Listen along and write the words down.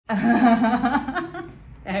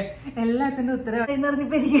എല്ലാത്തിന്റെ ഉത്തരം എന്ന്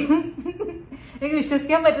പറഞ്ഞപ്പോ എനിക്ക്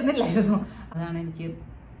വിശ്വസിക്കാൻ പറ്റുന്നില്ലായിരുന്നു. അതാണ് എനിക്ക്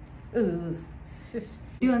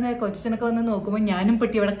വന്ന കൊച്ചനൊക്കെ വന്ന് നോക്കുമ്പോ ഞാനും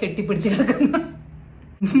പെട്ടി അവിടെ കെട്ടിപ്പിടിച്ച് കിടക്കുന്നു.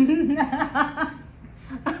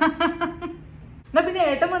 എന്നാ പിന്നെ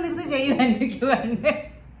ഏട്ടൻ വന്നിരുന്ന് ചെയ്യുവായിരിക്കും വേണ്ടേ.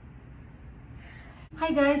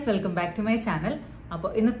 Hi guys, welcome back to my channel. അപ്പോൾ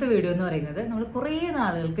ഇന്നത്തെ വീഡിയോ എന്ന് പറയുന്നത് നമ്മൾ കുറേ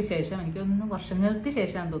നാളുകൾക്ക് ശേഷം, എനിക്കൊന്ന് വർഷങ്ങൾക്ക്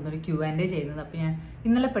ശേഷമാണ് തോന്നുന്നു ഒരു Q&A ചെയ്യുന്നത്. അപ്പോൾ ഞാൻ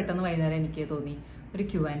ഇന്നലെ പെട്ടെന്ന് വൈകുന്നേരം എനിക്ക് തോന്നി ഒരു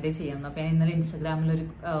Q&A ചെയ്യാമെന്ന്. അപ്പോൾ ഞാൻ ഇന്നലെ ഇൻസ്റ്റാഗ്രാമിൽ ഒരു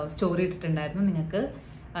സ്റ്റോറി ഇട്ടിട്ടുണ്ടായിരുന്നു. നിങ്ങൾക്ക്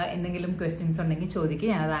എന്തെങ്കിലും ക്വസ്റ്റ്യൻസ് ഉണ്ടെങ്കിൽ ചോദിക്കുക,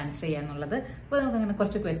 ഞാനത് ആൻസർ ചെയ്യാന്നുള്ളത്. അപ്പോൾ നമുക്ക് അങ്ങനെ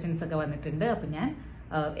കുറച്ച് ക്വസ്റ്റ്യൻസ് ഒക്കെ വന്നിട്ടുണ്ട്. അപ്പോൾ ഞാൻ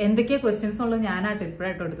എന്തൊക്കെയാണ് ക്വസ്റ്റ്യൻസ് ഉള്ളത് ഞാനായിട്ട്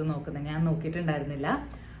ഇപ്പോഴായിട്ട് എടുത്ത് നോക്കുന്നത്, ഞാൻ നോക്കിയിട്ടുണ്ടായിരുന്നില്ല.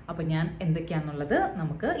 അപ്പൊ ഞാൻ എന്തൊക്കെയാന്നുള്ളത്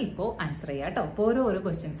നമുക്ക് ഇപ്പോൾ ആൻസർ ചെയ്യാം കേട്ടോ. അപ്പോൾ ഓരോ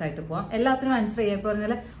ക്വസ്റ്റ്യൻസ് ആയിട്ട് പോവാം. എല്ലാത്തിനും ആൻസർ ചെയ്യാം. ഇപ്പൊ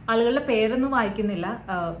പറഞ്ഞാൽ ആളുകളുടെ പേരൊന്നും വായിക്കുന്നില്ല,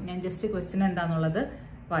 ഞാൻ ജസ്റ്റ് ക്വസ്റ്റ്യൻ എന്താന്നുള്ളത്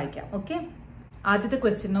വായിക്കാം. ഓക്കെ, ആദ്യത്തെ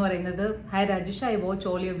ക്വസ്റ്റ്യൻ എന്ന് പറയുന്നത്, hi Rajesh, I watch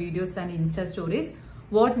all your videos and insta stories.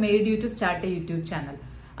 What made U to start A YouTube channel?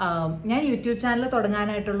 ഞാൻ യൂട്യൂബ് ചാനൽ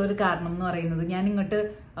തുടങ്ങാനായിട്ടുള്ള ഒരു കാരണം എന്ന് പറയുന്നത്, ഞാൻ ഇങ്ങോട്ട്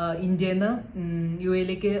ഇന്ത്യയിൽ നിന്ന്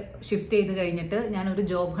UAE ഷിഫ്റ്റ് ചെയ്ത് കഴിഞ്ഞിട്ട് ഞാനൊരു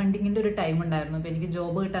ജോബ് ഹണ്ടിങ്ങിന്റെ ഒരു ടൈം ഉണ്ടായിരുന്നു. അപ്പൊ എനിക്ക്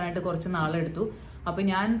ജോബ് കിട്ടാനായിട്ട് കുറച്ച് നാളെടുത്തു. അപ്പൊ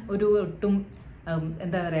ഞാൻ ഒരു ഒട്ടും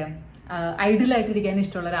എന്താ പറയാ ഐഡിയലായിട്ടിരിക്കാൻ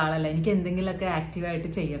ഇഷ്ടമുള്ള ഒരാളല്ല. എനിക്ക് എന്തെങ്കിലുമൊക്കെ ആക്റ്റീവായിട്ട്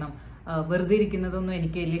ചെയ്യണം. വെറുതെ ഇരിക്കുന്നതൊന്നും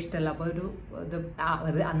എനിക്ക് വലിയ ഇഷ്ടമല്ല. അപ്പൊ ഒരു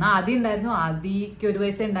അന്ന് ആദ്യം ഉണ്ടായിരുന്നു, ആദ്യക്ക് ഒരു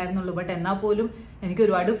വയസ്സേ ഉണ്ടായിരുന്നുള്ളൂ. ബട്ട് എന്നാൽ പോലും എനിക്ക്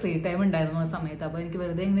ഒരുപാട് ഫ്രീ ടൈം ഉണ്ടായിരുന്നു ആ സമയത്ത്. അപ്പൊ എനിക്ക്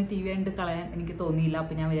വെറുതെ ഇങ്ങനെ TV കണ്ട് കളയാൻ എനിക്ക് തോന്നിയില്ല.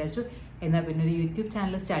 അപ്പൊ ഞാൻ വിചാരിച്ചു എന്നാൽ പിന്നെ ഒരു യൂട്യൂബ്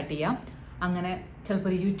ചാനൽ സ്റ്റാർട്ട് ചെയ്യാം. അങ്ങനെ ചിലപ്പോൾ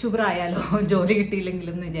ഒരു യൂട്യൂബർ ആയാലോ, ജോലി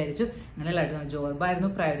കിട്ടിയില്ലെങ്കിലും എന്ന് വിചാരിച്ചു. അങ്ങനെയല്ലായിരുന്നു, ജോബായിരുന്നു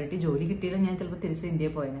പ്രയോറിറ്റി. ജോലി കിട്ടിയില്ല ഞാൻ ചിലപ്പോൾ തിരിച്ച്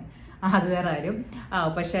ഇന്ത്യയിൽ പോയേനെ, അത് വേറെ കാര്യം.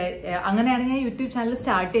 പക്ഷെ അങ്ങനെയാണ് ഞാൻ യൂട്യൂബ് ചാനൽ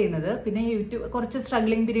സ്റ്റാർട്ട് ചെയ്യുന്നത്. പിന്നെ യൂട്യൂബ് കുറച്ച്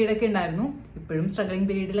സ്ട്രഗ്ലിംഗ് പീരീഡ് ഒക്കെ ഉണ്ടായിരുന്നു. ഇപ്പോഴും സ്ട്രഗ്ലിംഗ്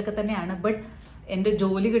പീരീഡിലൊക്കെ തന്നെയാണ്. ബട്ട് എന്റെ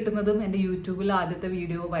ജോലി കിട്ടുന്നതും എന്റെ യൂട്യൂബിൽ ആദ്യത്തെ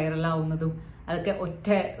വീഡിയോ വൈറലാവുന്നതും അതൊക്കെ ഒറ്റ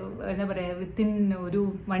എന്താ പറയാ വിത്തിൻ ഒരു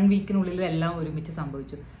 1 വീക്കിനുള്ളിൽ എല്ലാം ഒരുമിച്ച്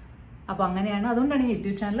സംഭവിച്ചു. അപ്പൊ അങ്ങനെയാണ്, അതുകൊണ്ടാണ്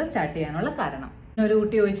യൂട്യൂബ് ചാനൽ സ്റ്റാർട്ട് ചെയ്യാനുള്ള കാരണം. ഒരു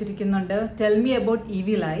കുട്ടി ചോദിച്ചിരിക്കുന്നുണ്ട്, tell me about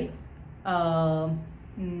evil I,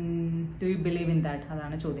 do you believe in that?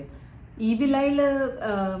 അതാണ് ചോദ്യം. ഈവിലൈല്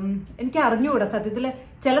എനിക്ക് അറിഞ്ഞുകൂടാ സത്യത്തില്.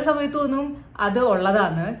 ചില സമയത്ത് തോന്നും അത്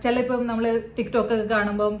ഉള്ളതാന്ന്, ചിലപ്പം നമ്മള് ടിക്ടോക്ക് ഒക്കെ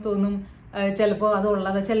കാണുമ്പോൾ തോന്നും ചിലപ്പോ അത്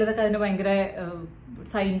ഉള്ളത്. ചിലരൊക്കെ അതിന് ഭയങ്കര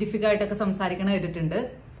സയന്റിഫിക് ആയിട്ടൊക്കെ സംസാരിക്കണ കേട്ടിട്ടുണ്ട്.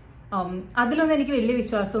 അതിലൊന്നും എനിക്ക് വലിയ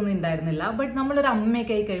വിശ്വാസമൊന്നും ഉണ്ടായിരുന്നില്ല. ബട്ട് നമ്മളൊരു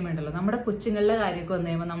അമ്മയൊക്കെ ആയി കഴിയുമ്പോണ്ടല്ലോ, നമ്മുടെ കൊച്ചുങ്ങളുടെ കാര്യമൊക്കെ വന്നു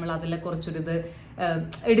കഴിയുമ്പോൾ നമ്മൾ അതിലെ കുറച്ചൊരിത്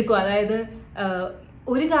എടുക്കും. അതായത്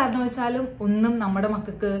ഒരു കാരണവശാലും ഒന്നും നമ്മുടെ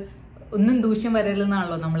മക്കൾക്ക് ഒന്നും ദൂഷ്യം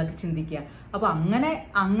വരരുതെന്നാണല്ലോ നമ്മളൊക്കെ ചിന്തിക്കുക. അപ്പൊ അങ്ങനെ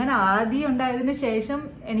ആദ്യം ഉണ്ടായതിനു ശേഷം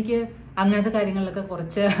എനിക്ക് അങ്ങനത്തെ കാര്യങ്ങളിലൊക്കെ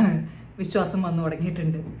കുറച്ച് വിശ്വാസം വന്നു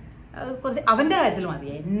തുടങ്ങിയിട്ടുണ്ട്. കുറച്ച് അവന്റെ കാര്യത്തിൽ മതി,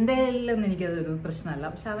 എന്റെ ഒന്നും എനിക്കതൊരു പ്രശ്നമല്ല.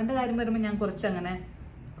 പക്ഷെ അവന്റെ കാര്യം വരുമ്പോൾ ഞാൻ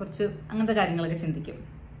കുറച്ച് അങ്ങനത്തെ കാര്യങ്ങളൊക്കെ ചിന്തിക്കും.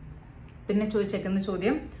 പിന്നെ ചോദിച്ചേക്കുന്ന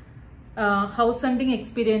ചോദ്യം, ഹൗസ് ഹണ്ടിങ്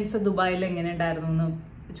എക്സ്പീരിയൻസ് ദുബായിൽ എങ്ങനെ ഉണ്ടായിരുന്നു എന്ന്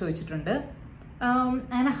ചോദിച്ചിട്ടുണ്ട്.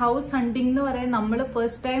 അങ്ങനെ ഹൗസ് ഹണ്ടിങ് എന്ന് പറയാൻ, നമ്മൾ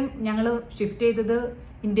ഫസ്റ്റ് ടൈം ഞങ്ങൾ ഷിഫ്റ്റ് ചെയ്തത്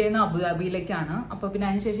ഇന്ത്യയിൽ നിന്ന് അബുദാബിയിലേക്കാണ്. അപ്പൊ പിന്നെ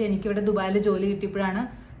അതിനുശേഷം എനിക്കിവിടെ ദുബായിൽ ജോലി കിട്ടിയപ്പോഴാണ്.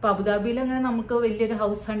 അപ്പൊ അബുദാബിയിൽ അങ്ങനെ നമുക്ക് വലിയൊരു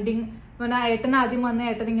ഹൗസ് ഹണ്ടിങ് ഏട്ടൻ ആദ്യം വന്ന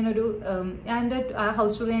ഏട്ടൻ ഇങ്ങനെ ഒരു, ഞാൻ എന്റെ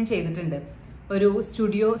ഹൗസ് ടൂർ ഞാൻ ചെയ്തിട്ടുണ്ട്. ഒരു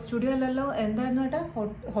സ്റ്റുഡിയോ അല്ലല്ലോ, എന്തായിരുന്നു ഏട്ടാ,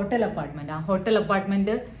 ഹോട്ടൽ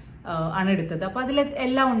അപ്പാർട്ട്മെന്റ് ആണ് എടുത്തത്. അപ്പൊ അതിൽ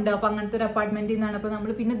എല്ലാം ഉണ്ട്. അപ്പൊ അങ്ങനത്തെ ഒരു അപ്പാർട്ട്മെന്റിൽ നിന്നാണ്. അപ്പൊ നമ്മൾ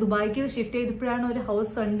പിന്നെ ദുബായിക്ക് ഷിഫ്റ്റ് ചെയ്തപ്പോഴാണ് ഒരു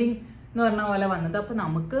ഹൗസ് ഹണ്ടിങ് എന്ന് പറഞ്ഞ പോലെ വന്നത്. അപ്പൊ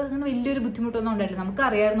നമുക്ക് അങ്ങനെ വലിയൊരു ബുദ്ധിമുട്ടൊന്നും ഉണ്ടായിട്ടില്ല. നമുക്ക്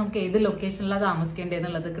അറിയാമായിരുന്നു നമുക്ക് ഏത് ലൊക്കേഷനിലാണ്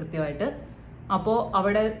താമസിക്കേണ്ടതെന്നുള്ളത് കൃത്യമായിട്ട്. അപ്പോൾ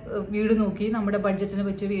അവിടെ വീട് നോക്കി, നമ്മുടെ ബഡ്ജറ്റിന്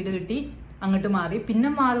പറ്റിയ വീട് കിട്ടി, അങ്ങോട്ട് മാറി. പിന്നെ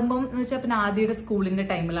മാറുമ്പോൾ എന്ന് വെച്ചാൽ പിന്നെ ആദ്യയുടെ സ്കൂളിന്റെ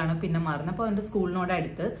ടൈമിലാണ് പിന്നെ മാറുന്നത്. അപ്പോൾ അവന്റെ സ്കൂളിനോട്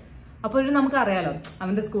അടുത്ത്, അപ്പോൾ നമുക്ക് അറിയാലോ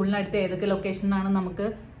അവന്റെ സ്കൂളിനടുത്ത് ഏതൊക്കെ ലൊക്കേഷനാണ് നമുക്ക്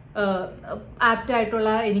ആപ്റ്റ് ആയിട്ടുള്ള,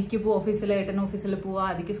 എനിക്ക് ഓഫീസിൽ ഏട്ടൻ ഓഫീസിൽ പോവാ,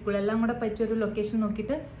 ആദ്യക്ക് സ്കൂൾ എല്ലാം കൂടെ പറ്റിയൊരു ലൊക്കേഷൻ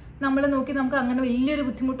നോക്കിയിട്ട് നമുക്ക് അങ്ങനെ വലിയൊരു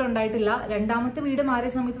ബുദ്ധിമുട്ടുണ്ടായിട്ടില്ല. രണ്ടാമത്തെ വീട്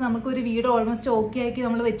മാറിയ സമയത്ത് നമുക്കൊരു വീട് ഓൾമോസ്റ്റ് ഓക്കെ ആക്കി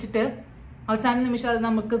നമ്മൾ വെച്ചിട്ട് അവസാന നിമിഷം അത്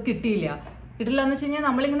നമുക്ക് കിട്ടിയില്ല എന്ന് വെച്ച് കഴിഞ്ഞാൽ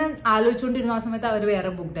നമ്മളിങ്ങനെ ആലോചിച്ചുകൊണ്ടിരുന്ന ആ സമയത്ത് അവർ വേറെ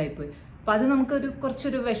ബുക്ക്ഡ് ആയിപ്പോയി. അപ്പൊ അത് നമുക്കൊരു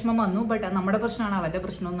കുറച്ചൊരു വിഷമം വന്നു. ബട്ട് നമ്മുടെ പ്രശ്നമാണ്, അവരുടെ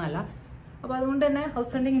പ്രശ്നമൊന്നും അല്ല. അപ്പൊ അതുകൊണ്ട് തന്നെ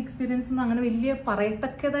ഹൗസ് ഹണ്ടിങ് എക്സ്പീരിയൻസ് ഒന്നും അങ്ങനെ വലിയ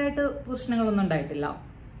പറയത്തക്കതായിട്ട് പ്രശ്നങ്ങളൊന്നും ഉണ്ടായിട്ടില്ല.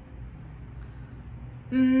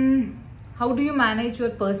 How do you manage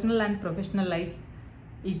your personal and professional life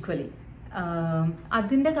equally?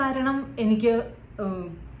 അതിന്റെ കാരണം എനിക്ക്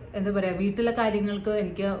എന്താ പറയാ, വീട്ടിലെ കാര്യങ്ങൾക്ക്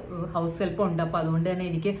എനിക്ക് ഹൗസ് ഹെൽപ്പ് ഉണ്ട്. അപ്പൊ അതുകൊണ്ട് തന്നെ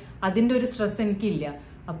എനിക്ക് അതിന്റെ ഒരു സ്ട്രെസ് എനിക്കില്ല.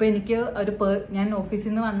 അപ്പൊ എനിക്ക് ഞാൻ ഓഫീസിൽ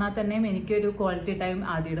നിന്ന് വന്നാൽ തന്നെയും എനിക്ക് ഒരു ക്വാളിറ്റി ടൈം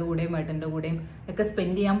ആദിയുടെ കൂടെയും ഏട്ടന്റെ കൂടെയും ഒക്കെ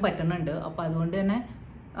സ്പെൻഡ് ചെയ്യാൻ പറ്റുന്നുണ്ട്. അപ്പൊ അതുകൊണ്ട് തന്നെ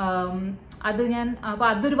അപ്പൊ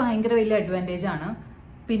അതൊരു ഭയങ്കര വലിയ അഡ്വാൻറ്റേജ് ആണ്.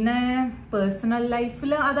 പിന്നെ പേഴ്സണൽ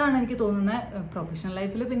ലൈഫിൽ അതാണ് എനിക്ക് തോന്നുന്നത്. പ്രൊഫഷണൽ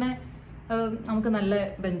ലൈഫിൽ പിന്നെ നമുക്ക് നല്ല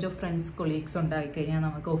ബെഞ്ച് ഓഫ് ഫ്രണ്ട്സ് കൊളീഗ്സ് ഉണ്ടായിക്കഴിഞ്ഞാൽ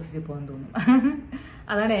നമുക്ക് ഓഫീസിൽ പോകാൻ തോന്നും.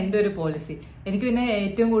 അതാണ് എൻ്റെ ഒരു പോളിസി. എനിക്ക് പിന്നെ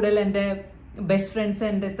ഏറ്റവും കൂടുതൽ എൻ്റെ ബെസ്റ്റ് ഫ്രണ്ട്സ്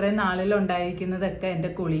എന്റെ ഇത്രയും നാളിൽ ഉണ്ടായിരിക്കുന്നതൊക്കെ എന്റെ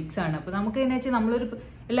കൊളീഗ്സ് ആണ്. അപ്പൊ നമുക്ക് എന്നു വെച്ചാൽ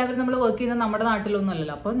എല്ലാവരും നമ്മൾ വർക്ക് ചെയ്യുന്നത് നമ്മുടെ നാട്ടിലൊന്നും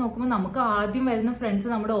അല്ലല്ലോ. അപ്പൊ നോക്കുമ്പോൾ നമുക്ക് ആദ്യം വരുന്ന ഫ്രണ്ട്സ്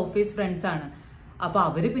നമ്മുടെ ഓഫീസ് ഫ്രണ്ട്സ് ആണ്. അപ്പൊ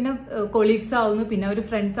അവര് പിന്നെ കൊളീഗ്സ് ആവുന്നു, പിന്നെ അവര്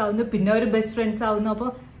ഫ്രണ്ട്സ് ആവുന്നു, പിന്നെ അവര് ബെസ്റ്റ് ഫ്രണ്ട്സ് ആവുന്നു. അപ്പൊ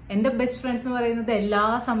എന്റെ ബെസ്റ്റ് ഫ്രണ്ട്സ് എന്ന് പറയുന്നത് എല്ലാ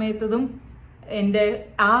സമയത്തും എന്റെ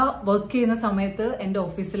ആ വർക്ക് ചെയ്യുന്ന സമയത്ത് എന്റെ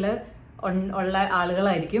ഓഫീസിൽ ഉള്ള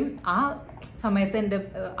ആളുകളായിരിക്കും. ആ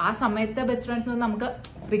സമയത്തെ ബെസ്റ്റ് ഫ്രണ്ട്സ് നമുക്ക്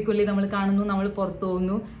ഫ്രീക്വൻലി നമ്മൾ കാണുന്നു, നമ്മൾ പുറത്തു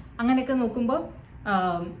പോകുന്നു. അങ്ങനെയൊക്കെ നോക്കുമ്പോൾ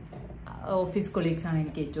ഓഫീസ് കൊളീഗ്സ് ആണ്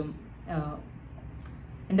എനിക്ക് ഏറ്റവും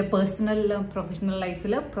എൻ്റെ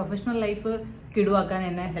പ്രൊഫഷണൽ ലൈഫ് കിടുവാക്കാൻ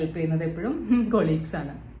എന്നെ ഹെൽപ്പ് ചെയ്യുന്നത് എപ്പോഴും കൊളീഗ്സ്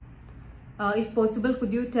ആണ്. If possible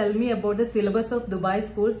could you tell me about the syllabus of Dubai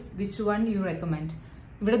schools, which one you recommend?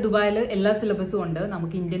 ഇവിടെ ദുബായിൽ എല്ലാ സിലബസും ഉണ്ട്.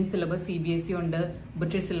 നമുക്ക് ഇന്ത്യൻ സിലബസ്, CBSE ഉണ്ട്,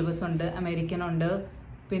 ബ്രിട്ടീഷ് സിലബസ് ഉണ്ട്, അമേരിക്കൻ ഉണ്ട്,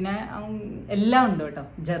 പിന്നെ എല്ലാം ഉണ്ട് കേട്ടോ.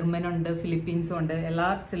 ജർമ്മൻ ഉണ്ട്, ഫിലിപ്പീൻസും ഉണ്ട്, എല്ലാ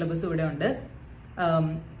സിലബസും ഇവിടെ ഉണ്ട്.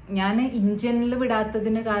 ഞാൻ ഇന്ത്യനിൽ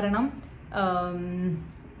വിടാത്തതിന് കാരണം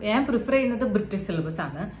ഞാൻ പ്രിഫർ ചെയ്യുന്നത് ബ്രിട്ടീഷ് സിലബസ്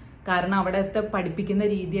ആണ്. കാരണം അവിടുത്തെ പഠിപ്പിക്കുന്ന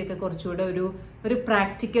രീതിയൊക്കെ കുറച്ചുകൂടെ ഒരു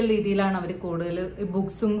പ്രാക്ടിക്കൽ രീതിയിലാണ് അവർ കൂടുതൽ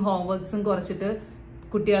ബുക്സും ഹോംവർക്സും കുറച്ചിട്ട്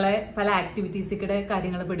കുട്ടികളെ പല ആക്ടിവിറ്റീസിടെ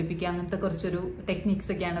കാര്യങ്ങൾ പഠിപ്പിക്കുക, അങ്ങനത്തെ കുറച്ചൊരു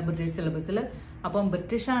ടെക്നിക്സ് ഒക്കെയാണ് ബ്രിട്ടീഷ് സിലബസിൽ. അപ്പം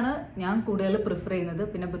ബ്രിട്ടീഷാണ് ഞാൻ കൂടുതൽ പ്രിഫർ ചെയ്യുന്നത്.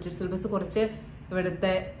 പിന്നെ ബ്രിട്ടീഷ് സിലബസ് കുറച്ച്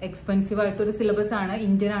ഇവിടുത്തെ എക്സ്പെൻസീവ് ആയിട്ടൊരു സിലബസ് ആണ്,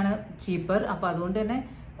 ഇന്ത്യൻ ആണ് ചീപ്പർ. അപ്പൊ അതുകൊണ്ട് തന്നെ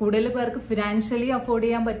കൂടുതൽ പേർക്ക് ഫിനാൻഷ്യലി അഫോർഡ്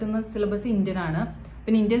ചെയ്യാൻ പറ്റുന്ന സിലബസ് ഇന്ത്യൻ ആണ്.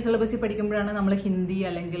 പിന്നെ ഇന്ത്യൻ സിലബസിൽ പഠിക്കുമ്പോഴാണ് നമ്മൾ ഹിന്ദി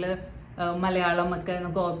അല്ലെങ്കിൽ മലയാളം ഒക്കെ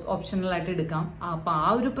നമുക്ക് ഓപ്ഷണൽ ആയിട്ട് എടുക്കാം. അപ്പൊ ആ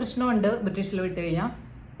ഒരു പ്രശ്നമുണ്ട് ബ്രിട്ടീഷിൽ വിട്ട് കഴിഞ്ഞാൽ.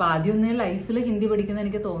 അപ്പൊ ആദ്യമൊന്നും ലൈഫിൽ ഹിന്ദി പഠിക്കുന്ന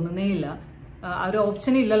എനിക്ക് തോന്നുന്നേ ഇല്ല. ആ ഒരു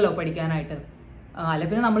ഓപ്ഷൻ ഇല്ലല്ലോ പഠിക്കാനായിട്ട്. അല്ല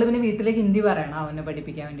പിന്നെ നമ്മൾ പിന്നെ വീട്ടിലേക്ക് ഹിന്ദി പറയണം അവനെ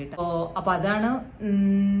പഠിപ്പിക്കാൻ വേണ്ടിയിട്ട്. അപ്പൊ അതാണ്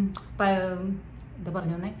എന്താ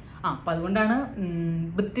പറഞ്ഞു വന്നേ? അപ്പൊ അതുകൊണ്ടാണ്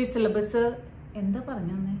ബ്രിട്ടീഷ് സിലബസ്. എന്താ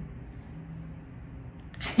പറഞ്ഞു വന്നേ?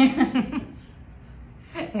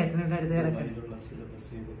 അടുത്ത് കിടക്കും.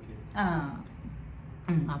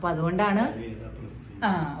 അപ്പൊ അതുകൊണ്ടാണ്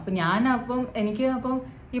അപ്പൊ എനിക്ക്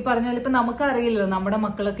ഈ പറഞ്ഞ പോലെ ഇപ്പൊ നമുക്കറിയില്ലല്ലോ നമ്മുടെ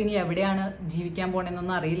മക്കളൊക്കെ ഇനി എവിടെയാണ് ജീവിക്കാൻ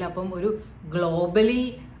പോണെന്നൊന്നും അറിയില്ല. അപ്പം ഒരു ഗ്ലോബലി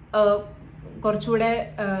കുറച്ചുകൂടെ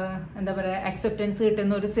എന്താ പറയാ അക്സെപ്റ്റൻസ്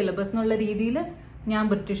കിട്ടുന്ന ഒരു സിലബസ് എന്നുള്ള രീതിയിൽ ഞാൻ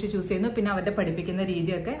ബ്രിട്ടീഷ് ചൂസ് ചെയ്യുന്നു. പിന്നെ അവരുടെ പഠിപ്പിക്കുന്ന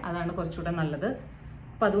രീതിയൊക്കെ അതാണ് കുറച്ചുകൂടെ നല്ലത്.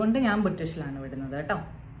 അപ്പൊ അതുകൊണ്ട് ഞാൻ ബ്രിട്ടീഷിലാണ് വിടുന്നത് കേട്ടോ.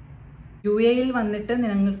 UAE വന്നിട്ട്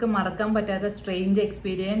നിങ്ങൾക്ക് മറക്കാൻ പറ്റാത്ത സ്ട്രേഞ്ച്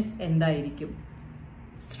എക്സ്പീരിയൻസ് എന്തായിരിക്കും?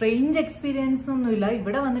 സ്ട്രേഞ്ച് എക്സ്പീരിയൻസ് ഒന്നുമില്ല.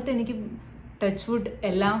 ഇവിടെ വന്നിട്ട് എനിക്ക് ടച്ച് വുഡ്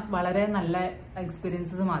എല്ലാം വളരെ നല്ല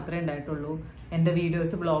എക്സ്പീരിയൻസസ് മാത്രമേ ഉണ്ടായിട്ടുള്ളൂ. എൻ്റെ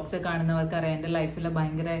വീഡിയോസ് ബ്ലോഗ്സ് കാണുന്നവർക്കറിയാം എൻ്റെ ലൈഫിൽ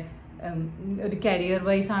ഭയങ്കര ഒരു കരിയർ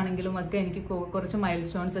വൈസ് ആണെങ്കിലും ഒക്കെ എനിക്ക് കുറച്ച് മൈൽ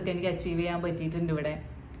സ്റ്റോൺസ് ഒക്കെ എനിക്ക് അച്ചീവ് ചെയ്യാൻ പറ്റിയിട്ടുണ്ട് ഇവിടെ.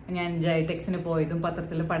 ഞാൻ ജൈടെക്സിന് പോയതും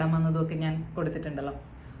പത്രത്തിൽ പടം വന്നതും ഒക്കെ ഞാൻ കൊടുത്തിട്ടുണ്ടല്ലോ.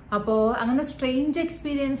 അപ്പോൾ അങ്ങനെ സ്ട്രേഞ്ച്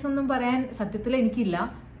എക്സ്പീരിയൻസ് ഒന്നും പറയാൻ സത്യത്തിൽ എനിക്കില്ല.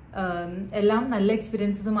 എല്ലാം നല്ല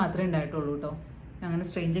എക്സ്പീരിയൻസസ് മാത്രമേ ഉണ്ടായിട്ടുള്ളൂ കേട്ടോ. അങ്ങനെ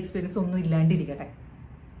സ്ട്രേഞ്ച് എക്സ്പീരിയൻസ് ഒന്നും ഇല്ലാണ്ടിരിക്കട്ടെ.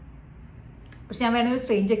 പക്ഷെ ഞാൻ വേണമെങ്കിൽ ഒരു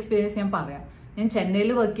സ്ട്രേഞ്ച് എക്സ്പീരിയൻസ് ഞാൻ പറയാം. ഞാൻ ചെന്നൈയിൽ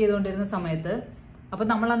വർക്ക് ചെയ്തുകൊണ്ടിരുന്ന സമയത്ത് അപ്പൊ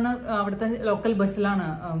നമ്മളന്ന് അവിടുത്തെ ലോക്കൽ ബസ്സിലാണ്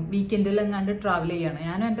വീക്കെൻഡിൽ എങ്ങാണ്ട് ട്രാവൽ ചെയ്യാണ്.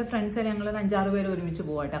 ഞാനും എൻ്റെ ഫ്രണ്ട്സ് ഞങ്ങൾ 5-6 പേര് ഒരുമിച്ച്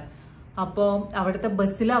പോവാട്ടോ. അപ്പോൾ അവിടുത്തെ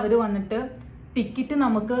ബസ്സിൽ അവർ വന്നിട്ട് ടിക്കറ്റ്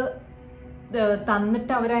നമുക്ക്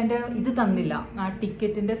തന്നിട്ട് അവരതിന്റെ ഇത് തന്നില്ല. ആ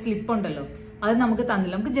ടിക്കറ്റിന്റെ സ്ലിപ്പ് ഉണ്ടല്ലോ അത് നമുക്ക്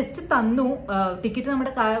തന്നില്ല. നമുക്ക് ജസ്റ്റ് തന്നു ടിക്കറ്റ്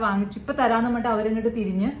നമ്മുടെ വാങ്ങിച്ചു ഇപ്പൊ തരാന്ന് പറഞ്ഞിട്ട് അവരിങ്ങോട്ട്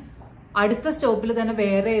തിരിഞ്ഞ് അടുത്ത സ്റ്റോപ്പിൽ തന്നെ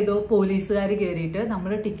വേറെ ഏതോ പോലീസുകാർ കയറിയിട്ട്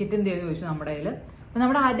നമ്മുടെ ടിക്കറ്റ് എന്ത് ചെയ്തു ചോദിച്ചു നമ്മുടെ കയ്യിൽ. അപ്പൊ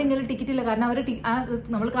നമ്മുടെ ആദ്യം കയ്യിൽ ടിക്കറ്റ് ഇല്ല, കാരണം അവർ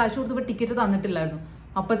നമ്മൾ കാശ് കൊടുത്തപ്പോൾ ടിക്കറ്റ് തന്നിട്ടില്ലായിരുന്നു.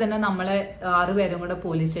 അപ്പൊ തന്നെ നമ്മളെ 6 പേരും കൂടെ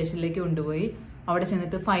പോലീസ് സ്റ്റേഷനിലേക്ക് കൊണ്ടുപോയി അവിടെ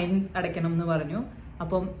ചെന്നിട്ട് ഫൈൻ അടയ്ക്കണം എന്ന് പറഞ്ഞു.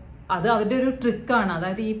 അപ്പം അത് അവരുടെ ഒരു ട്രിക്കാണ്.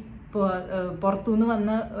 അതായത് ഈ പുറത്തുനിന്ന്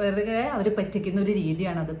വന്ന് വേറെ അവർ പറ്റിക്കുന്ന ഒരു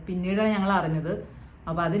രീതിയാണ് അത്. പിന്നീടാണ് ഞങ്ങൾ അറിഞ്ഞത്.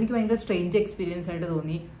 അപ്പൊ അതെനിക്ക് ഭയങ്കര സ്ട്രേഞ്ച് എക്സ്പീരിയൻസ് ആയിട്ട്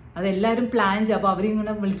തോന്നി. അതെല്ലാവരും പ്ലാൻ ചെയ്യും. അപ്പൊ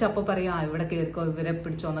അവരിങ്ങനെ വിളിച്ചപ്പോൾ പറയും ഇവിടെ കയറിക്കോ ഇവരെ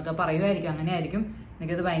പിടിച്ചോ എന്നൊക്കെ പറയുമായിരിക്കും. അങ്ങനെ ആയിരിക്കും.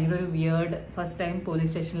 എനിക്കത് ഭയങ്കര ഒരു വിയേർഡ് ഫസ്റ്റ് ടൈം പോലീസ്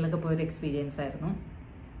സ്റ്റേഷനിലൊക്കെ പോയൊരു എക്സ്പീരിയൻസ് ആയിരുന്നു.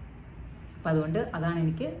 അപ്പൊ അതുകൊണ്ട് അതാണ്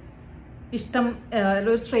എനിക്ക് ഇഷ്ടം.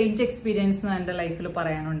 ഒരു സ്ട്രേഞ്ച് എക്സ്പീരിയൻസ് എൻ്റെ ലൈഫിൽ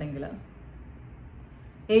പറയാനുണ്ടെങ്കിൽ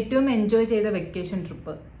ഏറ്റവും എൻജോയ് ചെയ്ത വെക്കേഷൻ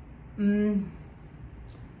ട്രിപ്പ്,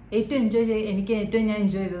 എനിക്ക് ഏറ്റവും ഞാൻ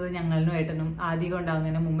എൻജോയ് ചെയ്തത് ഞങ്ങളും ഏട്ടനും ആദ്യം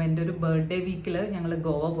ഉണ്ടാകുന്നതിന് മുമ്പ് എൻ്റെ ഒരു ബർത്ത്ഡേ വീക്കിൽ ഞങ്ങൾ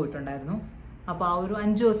ഗോവ പോയിട്ടുണ്ടായിരുന്നു. അപ്പോൾ ആ ഒരു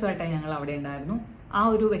 5 ദിവസമായിട്ടാണ് ഞങ്ങൾ അവിടെ ഉണ്ടായിരുന്നു. ആ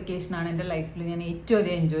ഒരു വെക്കേഷനാണ് എൻ്റെ ലൈഫിൽ ഞാൻ ഏറ്റവും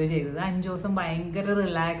അധികം എൻജോയ് ചെയ്തത്. 5 ദിവസം ഭയങ്കര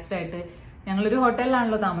റിലാക്സ്ഡ് ആയിട്ട് ഞങ്ങളൊരു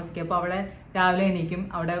ഹോട്ടലിലാണല്ലോ താമസിക്കുക. അപ്പോൾ അവിടെ രാവിലെ എണീക്കും,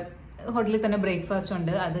 അവിടെ ഹോട്ടലിൽ തന്നെ ബ്രേക്ക്ഫാസ്റ്റ്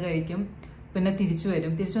ഉണ്ട്, അത് കഴിക്കും, പിന്നെ തിരിച്ചു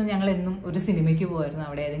വരും. തിരിച്ചു വന്ന് ഞങ്ങൾ എന്നും ഒരു സിനിമയ്ക്ക് പോകുമായിരുന്നു.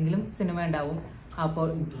 അവിടെ ഏതെങ്കിലും സിനിമ ഉണ്ടാവും. അപ്പോൾ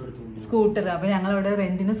സ്കൂട്ടർ, അപ്പൊ ഞങ്ങൾ അവിടെ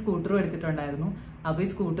റെന്റിന് സ്കൂട്ടറും എടുത്തിട്ടുണ്ടായിരുന്നു. അപ്പൊ ഈ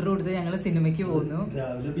സ്കൂട്ടർ കൊടുത്ത് ഞങ്ങള് സിനിമയ്ക്ക് പോകുന്നു.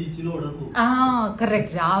 ആ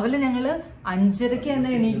കറക്റ്റ്. രാവിലെ ഞങ്ങള് 5:30 തന്നെ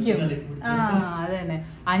എണീക്കും. അത് തന്നെ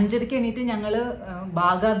 5:30 എണീറ്റ് ഞങ്ങള്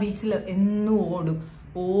ബാഗ ബീച്ചിൽ എന്നും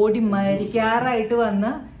ഓടി മരിക്കാറായിട്ട്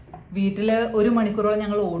വന്ന് വീട്ടില് 1 മണിക്കൂറോളം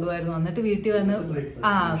ഞങ്ങൾ ഓടുമായിരുന്നു. എന്നിട്ട് വീട്ടിൽ വന്ന്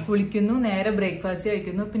കുളിക്കുന്നു, നേരെ ബ്രേക്ക്ഫാസ്റ്റ്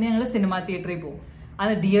കഴിക്കുന്നു, പിന്നെ ഞങ്ങൾ സിനിമാ തിയേറ്ററിൽ പോകും.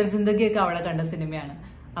 അത് ഡിയർ സിന്ദഗി ഒക്കെ അവിടെ കണ്ട സിനിമയാണ്.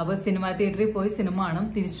 അപ്പൊ സിനിമാ തിയേറ്ററിൽ പോയി സിനിമ കാണും,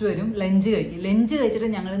 തിരിച്ചു വരും, ലഞ്ച് കഴിച്ചിട്ട്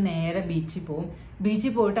ഞങ്ങൾ നേരെ ബീച്ചിൽ പോകും.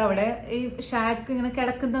 ബീച്ചിൽ പോയിട്ട് അവിടെ ഈ ഷാക്ക് ഇങ്ങനെ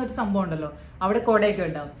കിടക്കുന്ന ഒരു സംഭവം ഉണ്ടല്ലോ, അവിടെ കുടയൊക്കെ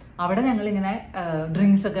ഉണ്ടാവും. അവിടെ ഞങ്ങൾ ഇങ്ങനെ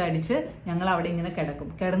ഡ്രിങ്ക്സ് ഒക്കെ അടിച്ച് ഞങ്ങൾ അവിടെ ഇങ്ങനെ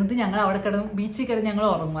കിടന്നിട്ട് ഞങ്ങൾ അവിടെ ബീച്ചിൽ കിടന്ന് ഞങ്ങൾ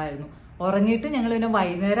ഉറങ്ങുമായിരുന്നു. ഉറങ്ങിയിട്ട് ഞങ്ങൾ പിന്നെ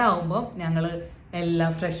വൈകുന്നേരം ആകുമ്പോൾ ഞങ്ങൾ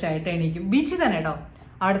എല്ലാം ഫ്രഷ് ആയിട്ട് എണീക്കും. ബീച്ചിൽ തന്നെ കേട്ടോ,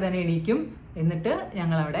 അവിടെ തന്നെ എണീക്കും. എന്നിട്ട്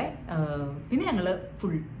ഞങ്ങൾ അവിടെ പിന്നെ ഞങ്ങള്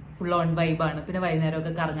ഫുൾ ഓൺ വൈബാണ്. പിന്നെ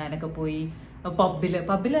വൈകുന്നേരമൊക്കെ കറങ്ങാനൊക്കെ പോയി,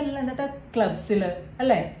 പബ്ബിലല്ല എന്നിട്ട് ക്ലബ്സില്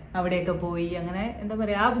അല്ലേ, അവിടെയൊക്കെ പോയി. അങ്ങനെ എന്താ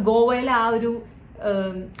പറയാ, ആ ഗോവയിലെ ആ ഒരു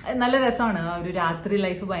നല്ല രസമാണ്. ആ ഒരു രാത്രി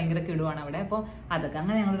ലൈഫ് ഭയങ്കര കിടുവാണ് അവിടെ. അപ്പോൾ അതൊക്കെ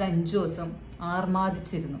അങ്ങനെ ഞങ്ങളൊരു 5 ദിവസം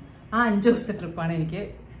ആർമാദിച്ചിരുന്നു. ആ 5 ദിവസത്തെ ട്രിപ്പാണ്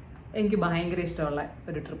എനിക്ക് ഭയങ്കര ഇഷ്ടമുള്ള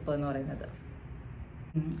ഒരു ട്രിപ്പ് എന്ന് പറയുന്നത്.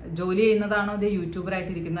 ജോലി ചെയ്യുന്നതാണോ അതോ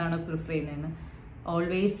യൂട്യൂബറായിട്ട് ഇരിക്കുന്നതാണോ പ്രിഫർ ചെയ്യുന്നതെന്ന്?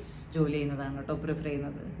 ഓൾവേസ് ജോലി ചെയ്യുന്നതാണ് കേട്ടോ പ്രിഫർ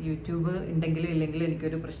ചെയ്യുന്നത്. യൂട്യൂബ് ഉണ്ടെങ്കിലും ഇല്ലെങ്കിലും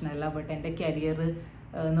എനിക്കൊരു പ്രശ്നമല്ല. ബട്ട് എൻ്റെ കരിയർ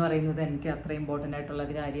എന്ന് പറയുന്നത് എനിക്ക് അത്ര ഇമ്പോർട്ടൻ്റ് ആയിട്ടുള്ള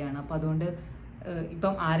ഒരു കാര്യമാണ്. അപ്പം അതുകൊണ്ട്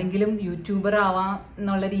ഇപ്പം ആരെങ്കിലും യൂട്യൂബർ ആവാം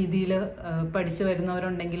എന്നുള്ള രീതിയിൽ പഠിച്ചു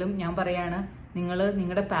വരുന്നവരുണ്ടെങ്കിലും ഞാൻ പറയാണ്,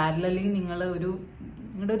 നിങ്ങളുടെ പാരലലി നിങ്ങളുടെ ഒരു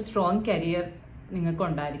സ്ട്രോങ് കരിയർ നിങ്ങൾക്ക്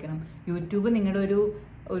ഉണ്ടായിരിക്കണം. യൂട്യൂബ് നിങ്ങളുടെ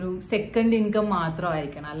ഒരു സെക്കൻഡ് ഇൻകം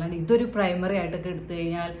മാത്രമായിരിക്കണം. അല്ലാണ്ട് ഇതൊരു പ്രൈമറി ആയിട്ടൊക്കെ എടുത്തു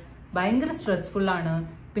കഴിഞ്ഞാൽ ഭയങ്കര സ്ട്രെസ്ഫുൾ ആണ്.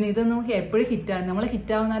 പിന്നെ ഇതൊന്നും എപ്പോഴും ഹിറ്റാണ്. നമ്മൾ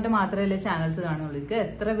ഹിറ്റാവുന്നതായിട്ട് മാത്രമല്ലേ ചാനൽസ് കാണുള്ളൂ. ഇത്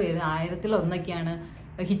എത്ര പേര് 1000-1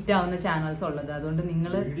 ഹിറ്റാവുന്ന ചാനൽസ് ഉള്ളത്. അതുകൊണ്ട്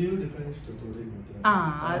നിങ്ങൾ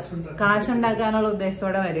കാശുണ്ടാക്കാനുള്ള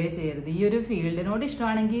ഉദ്ദേശത്തോടെ വരികയും ചെയ്യരുത്. ഈ ഒരു ഫീൽഡിനോട്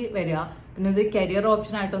ഇഷ്ടമാണെങ്കിൽ വരിക. പിന്നെ ഇത് കരിയർ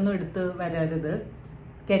ഓപ്ഷൻ ആയിട്ടൊന്നും എടുത്ത് വരരുത്.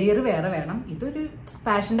 കരിയർ വേറെ വേണം. ഇതൊരു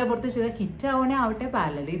പാഷന്റെ പുറത്ത് ചെയ്താൽ ഹിറ്റ് ആവണേ ആവട്ടെ,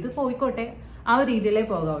 പാരലൽ ഇത് പോയിക്കോട്ടെ, ആ ഒരു രീതിയിലേ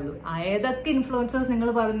പോകാവുള്ളൂ. ഏതൊക്കെ ഇൻഫ്ലുവൻസേഴ്സ്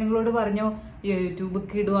നിങ്ങളോട് പറഞ്ഞോ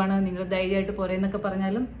യൂട്യൂബൊക്കെ ഇടുവാണ്, നിങ്ങൾ ധൈര്യമായിട്ട് പോരെന്നൊക്കെ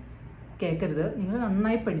പറഞ്ഞാലും കേൾക്കരുത്. നിങ്ങൾ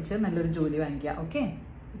നന്നായി പഠിച്ച് നല്ലൊരു ജോലി വാങ്ങിക്കുക. ഓക്കെ,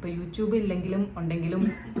 ഇപ്പൊ യൂട്യൂബ് ഇല്ലെങ്കിലും ഉണ്ടെങ്കിലും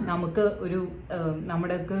നമുക്ക്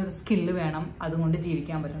നമ്മുടെ ഒക്കെ ഒരു സ്കില്ല് വേണം, അതുകൊണ്ട്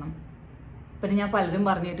ജീവിക്കാൻ പറ്റണം. പിന്നെ ഞാൻ പലരും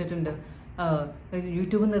പറഞ്ഞു കേട്ടിട്ടുണ്ട്,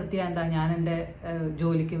 യൂട്യൂബ് നിർത്തിയാൽ എന്താ ഞാൻ എൻ്റെ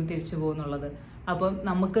ജോലിക്ക് തിരിച്ചു പോകുന്നുള്ളത്. അപ്പം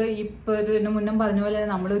നമുക്ക് ഇപ്പൊ മുന്നേ പറഞ്ഞ പോലെ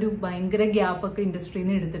നമ്മളൊരു ഭയങ്കര ഗ്യാപ്പൊക്കെ ഇൻഡസ്ട്രിയിൽ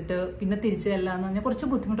നിന്ന് എടുത്തിട്ട് പിന്നെ തിരിച്ചു ചെല്ലാന്ന് പറഞ്ഞാൽ കുറച്ച്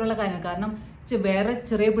ബുദ്ധിമുട്ടുള്ള കാര്യമാണ്. കാരണം വേറെ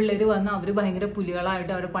ചെറിയ പിള്ളേർ വന്ന് അവർ ഭയങ്കര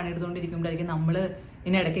പുലികളായിട്ട് അവർ പണിയെടുത്തുകൊണ്ടിരിക്കുമ്പോഴായിരിക്കും നമ്മൾ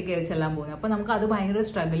ഇടയ്ക്ക് കയറി ചെല്ലാൻ പോകുന്നത്. അപ്പൊ നമുക്ക് അത് ഭയങ്കര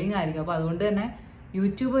സ്ട്രഗിളിങ് ആയിരിക്കും. അപ്പൊ അതുകൊണ്ട് തന്നെ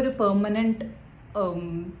യൂട്യൂബ് ഒരു പെർമനന്റ്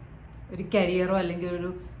ഒരു കരിയറോ അല്ലെങ്കിൽ ഒരു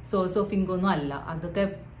സോഴ്സ് ഓഫ് ഇൻകം ഒന്നും അല്ല.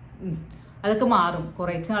 അതൊക്കെ മാറും.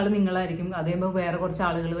 കുറച്ച് നാൾ നിങ്ങളായിരിക്കും, അതേപോലെ വേറെ കുറച്ച്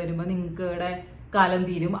ആളുകൾ വരുമ്പോൾ നിങ്ങളുടെ കാലം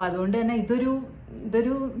തീരും. അതുകൊണ്ട് തന്നെ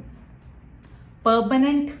ഇതൊരു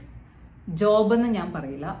പെർമനന്റ് ജോബ് എന്ന് ഞാൻ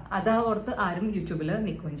പറയില്ല. അതാ ഓർത്ത് ആരും യൂട്യൂബിൽ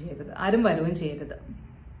നിൽക്കുകയും ചെയ്യരുത്, ആരും വരുകയും ചെയ്യരുത്.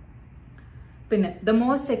 പിന്നെ the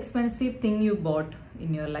most expensive thing you boat in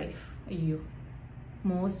your life. അയ്യോ,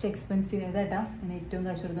 മോസ്റ്റ് എക്സ്പെൻസീവ് ഏതാട്ടാ ഞാൻ ഏറ്റവും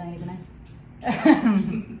കാശ് കൊടുത്ത് വാങ്ങിക്കണേ?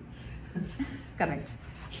 കറക്റ്റ്.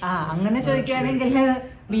 അങ്ങനെ ചോദിക്കുകയാണെങ്കിൽ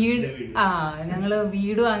ഞങ്ങള്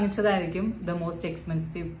വീട് വാങ്ങിച്ചതായിരിക്കും ദ മോസ്റ്റ്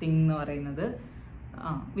എക്സ്പെൻസീവ് തിങ് എന്ന് പറയുന്നത്.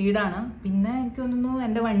 വീടാണ്. പിന്നെ എനിക്ക് തോന്നുന്നു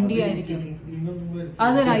എന്റെ വണ്ടിയായിരിക്കും.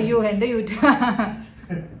 അയ്യോ, എന്റെ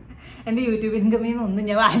യൂട്യൂബ് ഇൻകമിൽ നിന്ന് ഒന്നും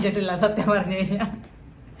ഞാൻ വാങ്ങിച്ചിട്ടില്ല സത്യം പറഞ്ഞു കഴിഞ്ഞാൽ.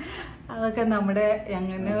 അതൊക്കെ നമ്മുടെ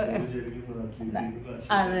അങ്ങനെ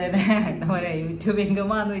അതെ എന്താ പറയാ, യൂട്യൂബ്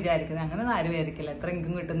ഇൻകമാന്ന് വിചാരിക്കുന്നത്. അങ്ങനെ ആരും വിചാരിക്കില്ല. എത്ര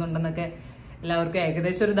ഇൻകം കിട്ടുന്നുണ്ടെന്നൊക്കെ എല്ലാവർക്കും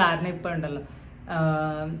ഏകദേശം ഒരു ധാരണ ഇപ്പൊ ഉണ്ടല്ലോ.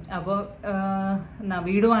 അപ്പോൾ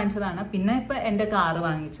വീട് വാങ്ങിച്ചതാണ്. പിന്നെ ഇപ്പൊ എന്റെ കാറ്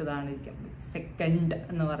വാങ്ങിച്ചതാണ് സെക്കൻഡ്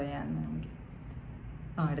എന്ന് പറയാൻ.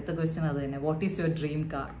 അടുത്ത ക്വസ്റ്റ്യൻ അത് തന്നെ, what is your dream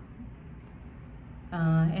car?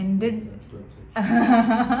 എന്റെ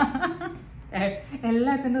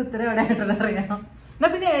എല്ലാത്തിന്റെ ഉത്തരം ഇവിടെ ഏട്ടൻ അറിയാം. എന്നാ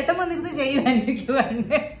പിന്നെ ഏട്ടൻ വന്നിരുന്ന് ചെയ്യും എനിക്ക്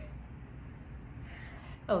വേണ്ടേ.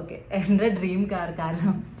 ഓക്കെ, എന്റെ ഡ്രീം കാർ,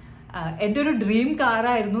 കാരണം എന്റെ ഒരു ഡ്രീം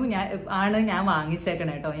കാറായിരുന്നു ഞാൻ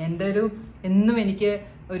വാങ്ങിച്ചേക്കണേ കേട്ടോ. എന്നും എനിക്ക്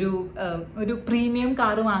ഒരു പ്രീമിയം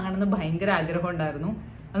കാറ് വാങ്ങണമെന്ന് ഭയങ്കര ആഗ്രഹം ഉണ്ടായിരുന്നു.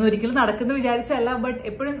 അന്ന് ഒരിക്കലും നടക്കുന്നു വിചാരിച്ചല്ല. ബട്ട്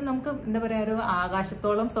എപ്പോഴും നമുക്ക് എന്താ പറയാ, ഒരു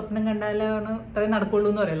ആകാശത്തോളം സ്വപ്നം കണ്ടാലാണ് ഇത്രയും നടക്കുള്ളൂ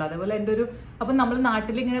എന്ന് പറയുള്ളൂ. അതേപോലെ അപ്പം നമ്മൾ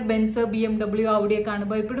നാട്ടിൽ ഇങ്ങനെ ബെൻസ്, BMW, ഔഡിയൊക്കെ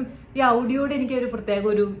കാണുമ്പോൾ എപ്പോഴും ഈ ഔഡിയോട് എനിക്ക് ഒരു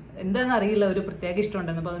പ്രത്യേക എന്താണെന്ന് അറിയില്ല, ഒരു പ്രത്യേക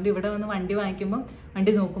ഇഷ്ടമുണ്ടായിരുന്നു. അപ്പൊ അതുകൊണ്ട് ഇവിടെ വന്ന് വണ്ടി വാങ്ങിക്കുമ്പോൾ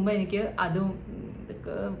വണ്ടി നോക്കുമ്പോൾ എനിക്ക് അത്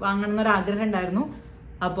വാങ്ങണം എന്നൊരാഗ്രഹം ഉണ്ടായിരുന്നു.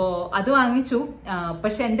 അപ്പോ അത് വാങ്ങിച്ചു.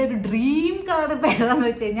 പക്ഷെ എന്റെ ഒരു ഡ്രീം കാർ ഇപ്പൊ ഏതാന്ന്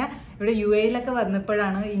വെച്ച് കഴിഞ്ഞാൽ ഇവിടെ UAE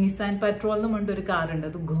വന്നപ്പോഴാണ് ഈ നിസാൻ പെട്രോൾ എന്ന് പറഞ്ഞിട്ട് ഒരു കാറുണ്ട്.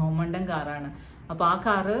 അത് ഗവൺമെന്റ് കാറാണ്. അപ്പൊ ആ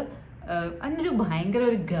കാറ് അതിനൊരു ഭയങ്കര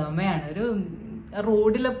ഒരു ഗമയാണ്. ഒരു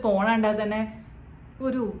റോഡിൽ പോണണ്ടാൽ തന്നെ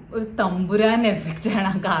ഒരു തമ്പുരാൻ എഫക്റ്റ് ആണ്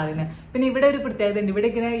ആ കാറിന്. പിന്നെ ഇവിടെ ഒരു പ്രത്യേകത ഉണ്ട്. ഇവിടെ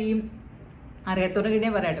ഇങ്ങനെ ഈ അറിയാത്തവരുടെ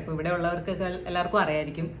പറയാട്ടെ, ഇപ്പൊ ഇവിടെ ഉള്ളവർക്കൊക്കെ എല്ലാവർക്കും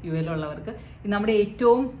അറിയായിരിക്കും, UAE ഉള്ളവർക്ക് നമ്മുടെ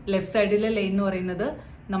ഏറ്റവും ലെഫ്റ്റ് സൈഡിലെ ലൈൻ എന്ന് പറയുന്നത്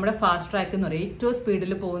നമ്മുടെ ഫാസ്റ്റ് ട്രാക്ക് എന്ന് പറയും, ഏറ്റവും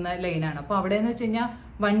സ്പീഡിൽ പോകുന്ന ലൈനാണ്. അപ്പൊ അവിടെ എന്ന് വെച്ച് കഴിഞ്ഞാൽ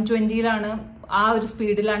 120-ലാണ്, ആ ഒരു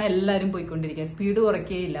സ്പീഡിലാണ് എല്ലാവരും പോയിക്കൊണ്ടിരിക്കുക, സ്പീഡ്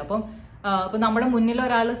കുറയ്ക്കുകയില്ല. അപ്പം നമ്മുടെ മുന്നിൽ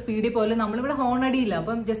ഒരാൾ സ്പീഡിൽ പോലും നമ്മളിവിടെ ഹോൺ അടിയില്ല,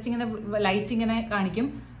 അപ്പം ജസ്റ്റ് ഇങ്ങനെ ലൈറ്റ് ഇങ്ങനെ കാണിക്കും,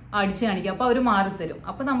 അടിച്ച് കാണിക്കും, അപ്പൊ അവർ മാറിത്തരും,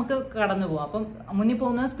 അപ്പൊ നമുക്ക് കടന്നു പോവാം. അപ്പം മുന്നിൽ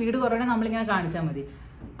പോകുന്ന സ്പീഡ് കുറയണേ നമ്മളിങ്ങനെ കാണിച്ചാൽ മതി.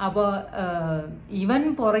 അപ്പൊ ഈവൻ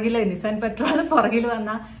പുറകില് നിസാൻ പെട്രോൾ പുറകിൽ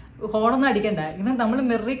വന്ന ഹോണൊന്നും അടിക്കണ്ട, ഇങ്ങനെ നമ്മൾ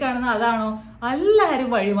മിററിൽ കാണുന്ന അതാണോ, എല്ലാവരും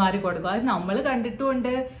വഴി മാറി കൊടുക്കും. അത് നമ്മൾ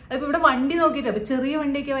കണ്ടിട്ടുമുണ്ട്. അതിപ്പോ ഇവിടെ വണ്ടി നോക്കിയിട്ട്, അപ്പൊ ചെറിയ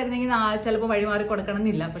വണ്ടിയൊക്കെ വരുന്നെങ്കിൽ ചിലപ്പോൾ വഴി മാറി കൊടുക്കണം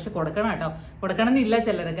എന്നില്ല, പക്ഷെ കൊടുക്കണം കേട്ടോ, കൊടുക്കണം എന്നില്ല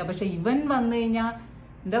ചിലരൊക്കെ. പക്ഷെ ഇവൻ വന്നു കഴിഞ്ഞാൽ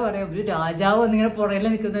എന്താ പറയാ, ഒരു രാജാവ് വന്നിങ്ങനെ പുറകിൽ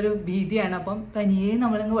നിൽക്കുന്ന ഒരു ഭീതിയാണ്. അപ്പം തനിയെ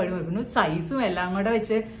നമ്മളിങ്ങ് വഴി മാറി, പിന്നെ സൈസും എല്ലാം കൂടെ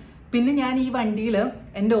വെച്ച്. പിന്നെ ഞാൻ ഈ വണ്ടിയിൽ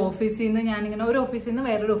എൻ്റെ ഓഫീസിൽ നിന്ന് ഞാനിങ്ങനെ ഒരു ഓഫീസിൽ നിന്ന്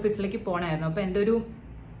വേറൊരു ഓഫീസിലേക്ക് പോകണമായിരുന്നു. അപ്പൊ എൻ്റെ ഒരു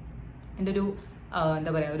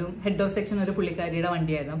എന്താ പറയാ, ഒരു ഹെഡ് ഓഫ് സെക്ഷൻ ഒരു പുള്ളിക്കാരിയുടെ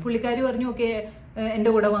വണ്ടിയായിരുന്നു. പുള്ളിക്കാരി പറഞ്ഞു ഓക്കെ എൻ്റെ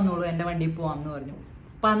കൂടെ വന്നോളൂ, എൻ്റെ വണ്ടിയിൽ പോവാമെന്ന് പറഞ്ഞു.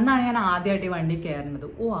 അപ്പൊ അന്നാണ് ഞാൻ ആദ്യമായിട്ട് ഈ വണ്ടി കയറുന്നത്.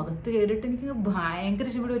 അകത്ത് കയറിയിട്ട് എനിക്ക് ഭയങ്കര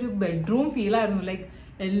ഇഷ്ടപ്പെട്ട ഒരു ബെഡ്റൂം ഫീൽ ആയിരുന്നു. ലൈക്ക്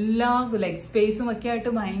എല്ലാ ലൈക്ക് സ്പേസും ഒക്കെ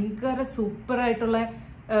ആയിട്ട് ഭയങ്കര സൂപ്പർ ആയിട്ടുള്ള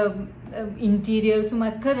ഇന്റീരിയേഴ്സും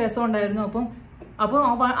ഒക്കെ രസം ഉണ്ടായിരുന്നു.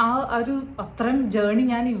 അപ്പോൾ ആ ഒരു അത്രയും ജേർണി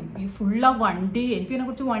ഞാൻ ഈ ഫുൾ ആ വണ്ടി, എനിക്ക് ഇതിനെ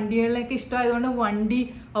കുറിച്ച് വണ്ടികളിലേക്ക് ഇഷ്ടമായതുകൊണ്ട് വണ്ടി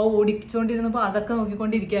ഓടിച്ചുകൊണ്ടിരുന്നപ്പോൾ അതൊക്കെ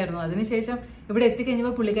നോക്കിക്കൊണ്ടിരിക്കുകയായിരുന്നു. അതിനുശേഷം ഇവിടെ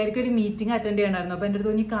എത്തിക്കഴിഞ്ഞപ്പോൾ പുള്ളിക്കാരിക്ക് ഒരു മീറ്റിംഗ് അറ്റൻഡ് ചെയ്യണമായിരുന്നു. അപ്പൊ എൻ്റെ അടുത്ത്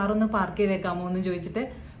തോന്നി കാറൊന്ന് പാർക്ക് ചെയ്തേക്കാമോ എന്ന് ചോദിച്ചിട്ട്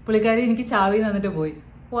പുള്ളിക്കാരി എനിക്ക് ചാവി തന്നിട്ട് പോയി.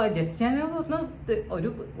 ജസ്റ്റ് ഞാൻ പറഞ്ഞു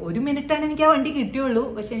ഒരു മിനിറ്റാണ് എനിക്ക് ആ വണ്ടി കിട്ടിയുള്ളൂ,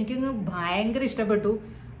 പക്ഷെ എനിക്കൊന്ന് ഭയങ്കര ഇഷ്ടപ്പെട്ടു.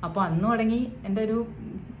 അപ്പൊ അന്ന് തുടങ്ങി എൻ്റെ ഒരു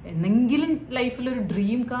എന്തെങ്കിലും ലൈഫിലൊരു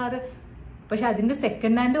ഡ്രീം കാർ. പക്ഷെ അതിന്റെ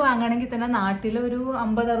സെക്കൻഡ് ഹാൻഡ് വാങ്ങണമെങ്കിൽ തന്നെ നാട്ടിൽ ഒരു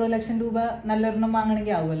 50-60 ലക്ഷം രൂപ നല്ലൊരെണ്ണം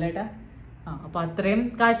വാങ്ങണമെങ്കിൽ ആവുമല്ലോ ഏട്ടാ. അപ്പൊ അത്രയും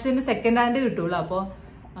കാശിന് സെക്കൻഡ് ഹാൻഡ് കിട്ടുള്ളൂ. അപ്പൊ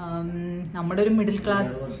നമ്മുടെ ഒരു മിഡിൽ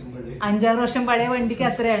ക്ലാസ് 5-6 വർഷം പഴയ വണ്ടിക്ക്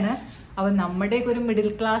അത്രയാണ്. അപ്പൊ നമ്മുടെയൊക്കെ ഒരു മിഡിൽ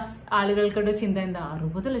ക്ലാസ് ആളുകൾക്കൊരു ചിന്ത എന്താ,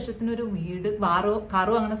 60 ലക്ഷത്തിനൊരു വീട്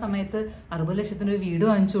കാറ് വാങ്ങുന്ന സമയത്ത് 60 ലക്ഷത്തിനൊരു വീട്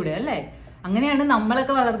വാങ്ങിച്ചൂടെ അല്ലേ? അങ്ങനെയാണ്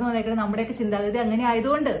നമ്മളൊക്കെ വളർന്നു വന്നേക്കുന്നത്. നമ്മുടെയൊക്കെ ചിന്താഗതി അങ്ങനെ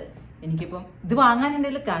ആയതുകൊണ്ട് എനിക്കിപ്പം ഇത് വാങ്ങാൻ എൻ്റെ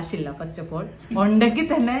കയ്യിൽ കാശില്ല. ഫസ്റ്റ് ഓഫ് ഓൾ ഉണ്ടെങ്കിൽ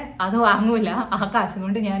തന്നെ അത് വാങ്ങൂല. ആ കാശ്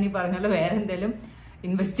കൊണ്ട് ഞാൻ ഈ പറഞ്ഞ പോലെ വേറെ എന്തെങ്കിലും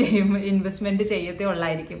ഇൻവെസ്റ്റ്മെന്റ് ചെയ്യത്തേ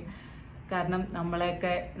ഉള്ളായിരിക്കും. കാരണം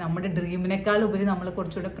നമ്മളെയൊക്കെ നമ്മുടെ ഡ്രീമിനേക്കാൾ ഉപരി നമ്മൾ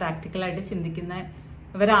കുറച്ചുകൂടെ പ്രാക്ടിക്കലായിട്ട്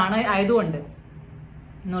ചിന്തിക്കുന്നവരാണ് ആയതുകൊണ്ട്.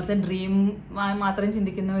 എന്നോർത്ത് ഡ്രീം മാത്രം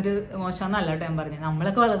ചിന്തിക്കുന്ന ഒരു മോശമെന്നല്ല കേട്ടോ ഞാൻ പറഞ്ഞത്.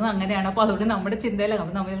 നമ്മളൊക്കെ വളർന്നത് അങ്ങനെയാണ്. അപ്പൊ അതുകൊണ്ട് നമ്മുടെ ചിന്തയിലാണ്.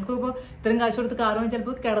 അപ്പൊ നമ്മൾക്ക് ഇപ്പോൾ ഇത്രയും കാശ് കൊടുത്ത് കാറ്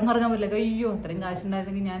ചിലപ്പോൾ കിടന്നുറങ്ങാൻ പറ്റില്ല. അയ്യോ അത്രയും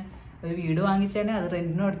കാശുണ്ടായിരുന്നെങ്കിൽ ഞാൻ ഒരു വീട് വാങ്ങിച്ചേനെ, അത്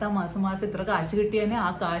റെന്റിന് കൊടുത്താൽ മാസം ഇത്ര കാശ് കിട്ടിയേനെ, ആ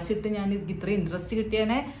കാശ് ഇട്ട് ഞാൻ ഇത്രയും ഇൻട്രസ്റ്റ്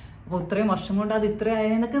കിട്ടിയേനെ, അപ്പൊ ഇത്രയും വർഷം കൊണ്ട് അത് ഇത്ര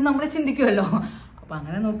ആയെന്നൊക്കെ നമ്മൾ ചിന്തിക്കുമല്ലോ. അപ്പൊ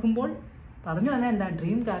അങ്ങനെ നോക്കുമ്പോൾ പറഞ്ഞു വന്നാൽ എന്താ,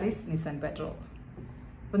 dream car is Nissan petrol.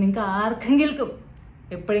 അപ്പൊ നിങ്ങൾക്ക് ആർക്കെങ്കിലും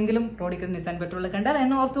എപ്പോഴെങ്കിലും റോഡിൽ കൂടി നിസാൻ പെട്രോൾ കണ്ടാൽ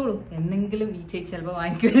എന്നെ ഓർത്തോളൂ, എന്നെങ്കിലും ഈ ചേച്ചി ചിലപ്പോൾ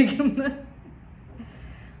വാങ്ങിക്കുമായിരിക്കും.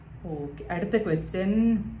 ഓക്കെ, അടുത്ത question.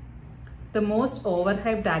 The most over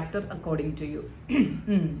hyped actor according to you?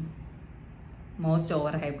 Most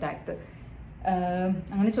over hyped actor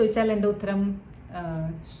അങ്ങനെ ചോദിച്ചാൽ എൻ്റെ ഉത്തരം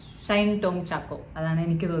ഷൈൻ ടോം ചാക്കോ. അതാണ്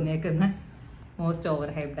എനിക്ക് തോന്നിയേക്കുന്നത് മോസ്റ്റ് ഓവർ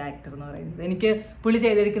ഹൈപ്ഡ് ആക്ടർ എന്ന് പറയുന്നത്. എനിക്ക് പുള്ളി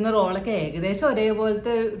ചെയ്തിരിക്കുന്ന റോളൊക്കെ ഏകദേശം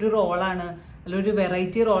ഒരേപോലത്തെ ഒരു റോളാണ്, അല്ലൊരു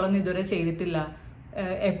വെറൈറ്റി റോളൊന്നും ഇതുവരെ ചെയ്തിട്ടില്ല.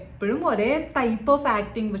 എപ്പോഴും ഒരേ ടൈപ്പ് ഓഫ്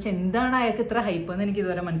ആക്ടിങ്. പക്ഷെ എന്താണ് അയാൾക്ക് ഇത്ര ഹൈപ്പ് എന്ന് എനിക്ക്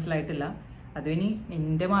ഇതുവരെ മനസ്സിലായിട്ടില്ല. അതും ഇനി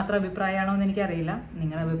എന്റെ മാത്രം അഭിപ്രായമാണോ എന്ന് എനിക്കറിയില്ല.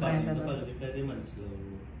 നിങ്ങളുടെ അഭിപ്രായം എന്താ?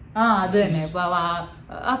 അത് തന്നെ.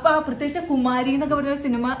 അപ്പൊ പ്രത്യേകിച്ച് കുമാരി എന്നൊക്കെ പറഞ്ഞ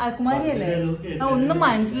സിനിമ, കുമാരി അല്ലേ, ഒന്നും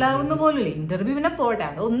മനസ്സിലാവുന്ന പോലും ഇല്ല. ഇന്റർവ്യൂ പിന്നെ പോട്ടെ,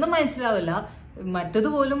 ഒന്നും മനസ്സിലാവില്ല. മറ്റത്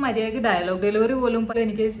പോലും മര്യാദക്ക് ഡയലോഗ് ഡെലിവറി പോലും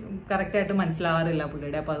എനിക്ക് കറക്റ്റ് ആയിട്ട് മനസ്സിലാവാറില്ല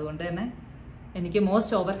പുള്ളിയുടെ. അപ്പൊ അതുകൊണ്ട് തന്നെ എനിക്ക്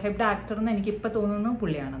മോസ്റ്റ് ഓവർ ഹൈപ്ഡ് ആക്ടർ എന്ന് എനിക്ക് ഇപ്പൊ തോന്നുന്നു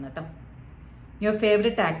പുള്ളിയാണെന്ന് കേട്ടോ. Your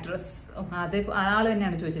favourite actress? അത് ആള്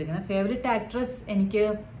തന്നെയാണ് ചോദിച്ചിരിക്കുന്നത്. ഫേവറേറ്റ് ആക്ട്രസ് എനിക്ക്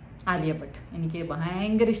ആലിയ ഭട്ട്. എനിക്ക്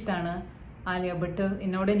ഭയങ്കര ഇഷ്ടമാണ് ആലിയ ഭട്ട്.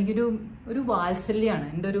 എന്നോട് എനിക്കൊരു വാത്സല്യമാണ്,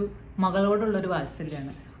 എൻ്റെ ഒരു മകളോടുള്ളൊരു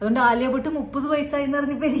വാത്സല്യമാണ്. അതുകൊണ്ട് ആലിയ ഭട്ട് 30 വയസ്സായി എന്ന്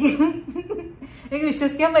പറഞ്ഞപ്പോൾ എനിക്ക്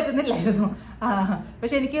വിശ്വസിക്കാൻ പറ്റുന്നില്ലായിരുന്നു.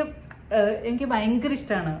 പക്ഷെ എനിക്ക് ഭയങ്കര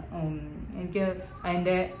ഇഷ്ടമാണ്. എനിക്ക്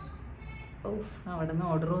അതിൻ്റെ അവിടെ നിന്ന്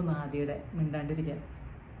ഓർഡർ വന്നു ആദ്യയുടെ മിണ്ടാണ്ടിരിക്കാൻ.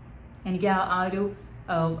 എനിക്ക് ആ ഒരു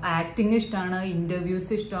ആക്ടിങ് ഇഷ്ടമാണ്,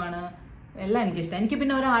 ഇന്റർവ്യൂസ് ഇഷ്ടമാണ്, എല്ലാം എനിക്കിഷ്ടം. എനിക്ക്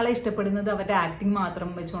പിന്നെ ഒരാളെ ഇഷ്ടപ്പെടുന്നത് അവരുടെ ആക്ടിങ് മാത്രം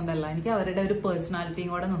വെച്ചുകൊണ്ടല്ല, എനിക്ക് അവരുടെ ഒരു പേഴ്സണാലിറ്റിയും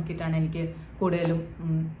കൂടെ നോക്കിയിട്ടാണ് എനിക്ക് കൂടുതലും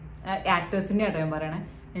ആക്ടേഴ്സിന്റെ ആട്ടോ ഞാൻ പറയണേ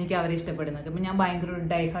എനിക്ക് അവരെ ഇഷ്ടപ്പെടുന്നത്. ഇപ്പം ഞാൻ ഭയങ്കര ഒരു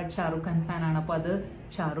ഡൈ ഹാർട്ട് ഷാറുഖ് ഖാൻ ഫാനാണ്. അപ്പോൾ അത്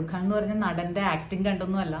ഷാറുഖ് ഖാൻ എന്ന് പറഞ്ഞ നടന്റെ ആക്ടിങ്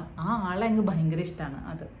കണ്ടൊന്നും അല്ല, ആ ആളെ എനിക്ക് ഭയങ്കര ഇഷ്ടമാണ്.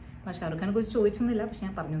 അത് ഷാറുഖ് ഖാനെ കുറിച്ച് ചോദിച്ചൊന്നുമില്ല, പക്ഷെ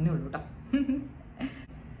ഞാൻ പറഞ്ഞേ ഉള്ളൂ കേട്ടോ.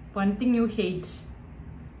 One thing you hate?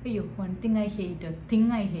 അയ്യോ, വൺ തിങ് ഐ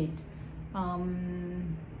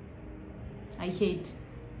ഹേറ്റ്,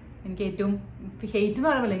 എനിക്ക് ഏറ്റവും ഹെയ്റ്റ് എന്ന്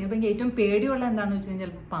പറയുമ്പോൾ ഇപ്പം എനിക്ക് ഏറ്റവും പേടിയുള്ള എന്താണെന്ന് വെച്ച് കഴിഞ്ഞാൽ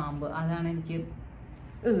ചിലപ്പോൾ പാമ്പ്. അതാണ് എനിക്ക്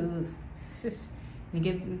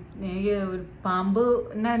എനിക്ക് ഒരു പാമ്പ്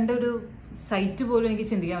എൻ്റെ ഒരു സൈറ്റ് പോലും എനിക്ക്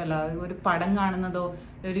ചിന്തിക്കാൻ പറ്റില്ല. ഒരു പടം കാണുന്നതോ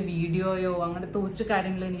ഒരു വീഡിയോയോ അങ്ങനത്തെ ഒരു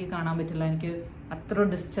കാര്യങ്ങളും എനിക്ക് കാണാൻ പറ്റില്ല. എനിക്ക് അത്ര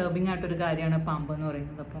ഡിസ്റ്റർബിങ് ആയിട്ടൊരു കാര്യമാണ് പാമ്പ് എന്ന്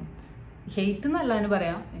പറയുന്നത്. അപ്പം ഹെയ്റ്റ് എന്നല്ല എന്ന്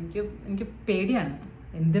പറയാം, എനിക്ക് പേടിയാണ്.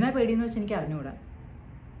 എന്തിനാ പേടിയെന്ന് വെച്ചാൽ എനിക്ക് അറിഞ്ഞുകൂടാ.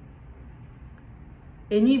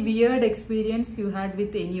 Any weird experience you had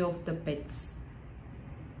with any of the pets?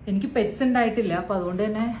 എനിക്ക് പെറ്റ്സ് ഉണ്ടായിട്ടില്ല, അപ്പൊ അതുകൊണ്ട്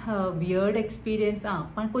തന്നെ വിയേർഡ് എക്സ്പീരിയൻസ്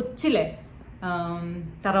കൊച്ചിലെ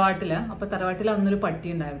തറവാട്ടില്. അപ്പൊ തറവാട്ടിൽ അന്നൊരു പട്ടി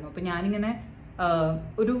ഉണ്ടായിരുന്നു. അപ്പൊ ഞാനിങ്ങനെ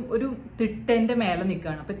ഒരു തിട്ടന്റെ മേലെ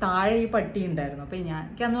നിൽക്കുകയാണ്. അപ്പൊ താഴെ ഈ പട്ടി ഉണ്ടായിരുന്നു. അപ്പൊ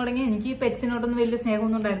എനിക്ക് അന്ന് തുടങ്ങി എനിക്ക് ഈ പെറ്റ്സിനോടൊന്നും വലിയ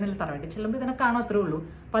സ്നേഹമൊന്നും ഉണ്ടായിരുന്നില്ല. തറവാട്ടിൽ ചെല്ലുമ്പോൾ ഇതിനെ കാണാൻ അത്രേ ഉള്ളൂ.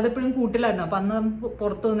 അപ്പൊ അതെപ്പോഴും കൂട്ടിലായിരുന്നു. അപ്പൊ അന്ന്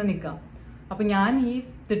പുറത്തു വന്ന് നിൽക്കാം. അപ്പൊ ഞാൻ ഈ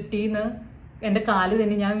തിട്ടീന്ന് എന്റെ കാല്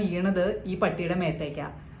തന്നെ ഞാൻ വീണത് ഈ പട്ടിയുടെ മേത്തേക്കാ.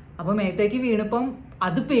 അപ്പൊ മേത്തേക്ക് വീണപ്പം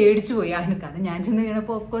അത് പേടിച്ചു പോയി അതിന്. കാരണം ഞാൻ ചെന്ന്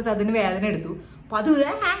വീണപ്പോ ഓഫ്കോഴ്സ് അതിന് വേദന എടുത്തു. അപ്പൊ അത്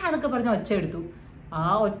അതൊക്കെ പറഞ്ഞ് ഒച്ച എടുത്തു. ആ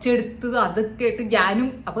ഒച്ച എടുത്തത് അത് കേട്ട് ഞാനും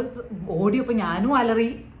അപ്പൊ ഓടിയപ്പോ ഞാനും അലറി.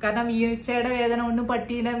 കാരണം വീഴ്ചയുടെ വേദന കൊണ്ടും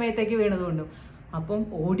പട്ടീന്റെ മേത്തേക്ക് വീണത് കൊണ്ടും. അപ്പം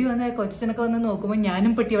ഓടി വന്ന കൊച്ചനൊക്കെ വന്ന് നോക്കുമ്പോ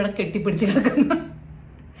ഞാനും പട്ടി അവിടെ കെട്ടിപ്പിടിച്ച് കിടക്കുന്നു.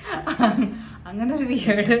 അങ്ങനെ ഒരു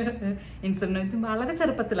വിയേർഡ് ഇൻസിഡന്റ് വളരെ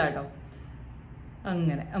ചെറുപ്പത്തിലാട്ടോ.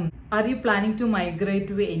 അങ്ങനെ. Are you planning to migrate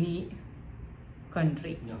to any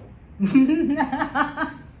country?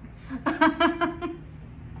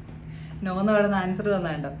 No എന്ന് പറയുന്ന ആൻസർ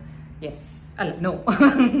വന്നാണ്ടോ? യെസ്. അല്ല, no.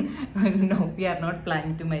 No, V are not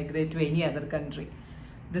planning to migrate to any other country.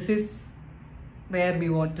 This is where we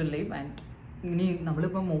want to live. And ഇനി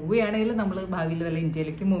നമ്മളിപ്പോൾ move ചെയ്യണമെങ്കിൽ നമ്മൾ ഭാവിയിൽ വല്ല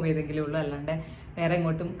ഇന്ത്യയിലേക്ക് മൂവ് ചെയ്തെങ്കിലേ ഉള്ളൂ. അല്ലാണ്ട് വേറെ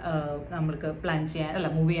എങ്ങോട്ടും നമ്മൾക്ക്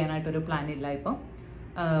മൂവ് ചെയ്യാനായിട്ടൊരു പ്ലാൻ ഇല്ല ഇപ്പം.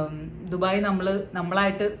 ദുബായ്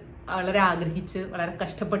നമ്മളായിട്ട് വളരെ ആഗ്രഹിച്ച് വളരെ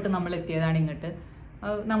കഷ്ടപ്പെട്ട് നമ്മൾ എത്തിയതാണ് ഇങ്ങോട്ട്.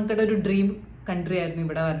 നമുക്കിടെ ഒരു ഡ്രീം കൺട്രി ആയിരുന്നു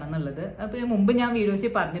ഇവിടെ വരണം എന്നുള്ളത്. അപ്പൊ മുമ്പ് ഞാൻ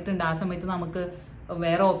വീഡിയോസിൽ പറഞ്ഞിട്ടുണ്ട്, ആ സമയത്ത് നമുക്ക്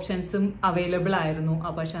വേറെ ഓപ്ഷൻസും അവൈലബിൾ ആയിരുന്നു.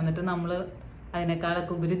 പക്ഷെ എന്നിട്ട് നമ്മൾ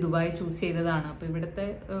അതിനേക്കാളൊക്കെ ഉപരി ദുബായ് ചൂസ് ചെയ്തതാണ്. അപ്പൊ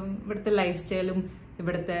ഇവിടുത്തെ ലൈഫ് സ്റ്റൈലും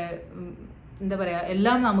ഇവിടുത്തെ എന്താ പറയാ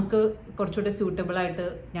എല്ലാം നമുക്ക് കുറച്ചുകൂടെ സൂട്ടബിൾ ആയിട്ട്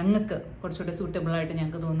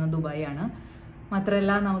ഞങ്ങൾക്ക് തോന്നുന്നത് ദുബായ് ആണ്.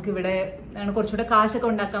 മാത്രമല്ല നമുക്കിവിടെ കുറച്ചുകൂടെ കാശൊക്കെ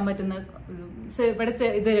ഉണ്ടാക്കാൻ പറ്റുന്ന, ഇവിടെ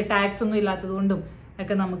ഇത് ടാക്സ് ഒന്നും ഇല്ലാത്തത് കൊണ്ടും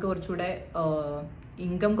ഒക്കെ നമുക്ക് കുറച്ചുകൂടെ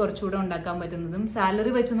ഇൻകം കുറച്ചുകൂടെ ഉണ്ടാക്കാൻ പറ്റുന്നതും,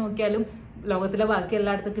 സാലറി വെച്ച് നോക്കിയാലും ലോകത്തിലെ ബാക്കി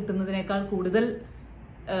എല്ലായിടത്തും കിട്ടുന്നതിനേക്കാൾ കൂടുതൽ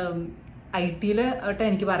IT-ല് ആയിട്ട്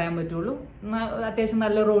എനിക്ക് പറയാൻ പറ്റുള്ളൂ. അത്യാവശ്യം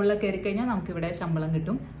നല്ല റോളിലൊക്കെ കയറി കഴിഞ്ഞാൽ നമുക്കിവിടെ ശമ്പളം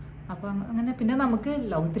കിട്ടും. അപ്പം അങ്ങനെ പിന്നെ നമുക്ക്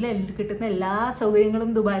ലോകത്തിലെ കിട്ടുന്ന എല്ലാ സൗകര്യങ്ങളും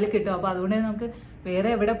ദുബായിൽ കിട്ടും. അപ്പൊ അതുകൊണ്ട് നമുക്ക് വേറെ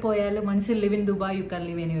എവിടെ പോയാലും once you live in Dubai you can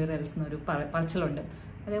live anywhere else എന്നൊരു പറച്ചിലുണ്ട്.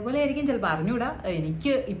 അതേപോലെ ആയിരിക്കും ചിലപ്പോൾ, അറിഞ്ഞൂടാ.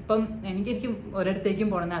 എനിക്കും ഒരിടത്തേക്കും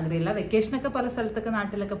പോകണമെന്ന് ആഗ്രഹമില്ല. വെക്കേഷനൊക്കെ പല സ്ഥലത്തൊക്കെ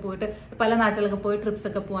നാട്ടിലൊക്കെ പോയി ട്രിപ്സ്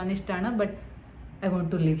ഒക്കെ പോകാൻ ഇഷ്ടമാണ്. But I want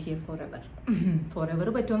to live here for ever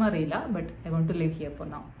പറ്റുമെന്ന് അറിയില്ല. But I want to live here for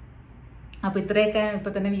now. അപ്പൊ ഇത്രയൊക്കെ ഇപ്പൊ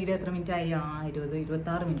തന്നെ വീഡിയോ എത്ര മിനിറ്റ് ആയി?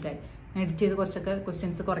 26 മിനിറ്റ് ആയി. എഡിറ്റ് ചെയ്ത് കുറച്ചൊക്കെ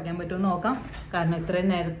ക്വസ്റ്റ്യൻസ് കുറയ്ക്കാൻ പറ്റുമെന്ന് നോക്കാം. കാരണം ഇത്രയും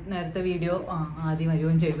നേരത്തെ വീഡിയോ ആദ്യം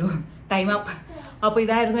വരുകയും ചെയ്തു. Time up. അപ്പൊ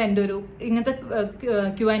ഇതായിരുന്നു എൻ്റെ ഒരു ഇങ്ങനത്തെ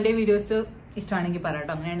Q&A വീഡിയോസ് ഇഷ്ടമാണെങ്കിൽ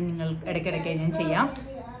പറയാട്ടോ. അങ്ങനെയാണ് നിങ്ങൾ ഇടയ്ക്കിടയ്ക്ക് ഞാൻ ചെയ്യാം.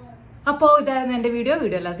 അപ്പോൾ ഇതായിരുന്നു എൻ്റെ വീഡിയോ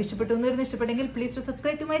എല്ലാവർക്കും ഇഷ്ടപ്പെട്ടു എന്നിരുന്നു. ഇഷ്ടപ്പെട്ടെങ്കിൽ please to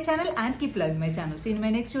subscribe to my channel and keep loving my channel. See in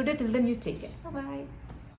my next video. Till then you take care. By.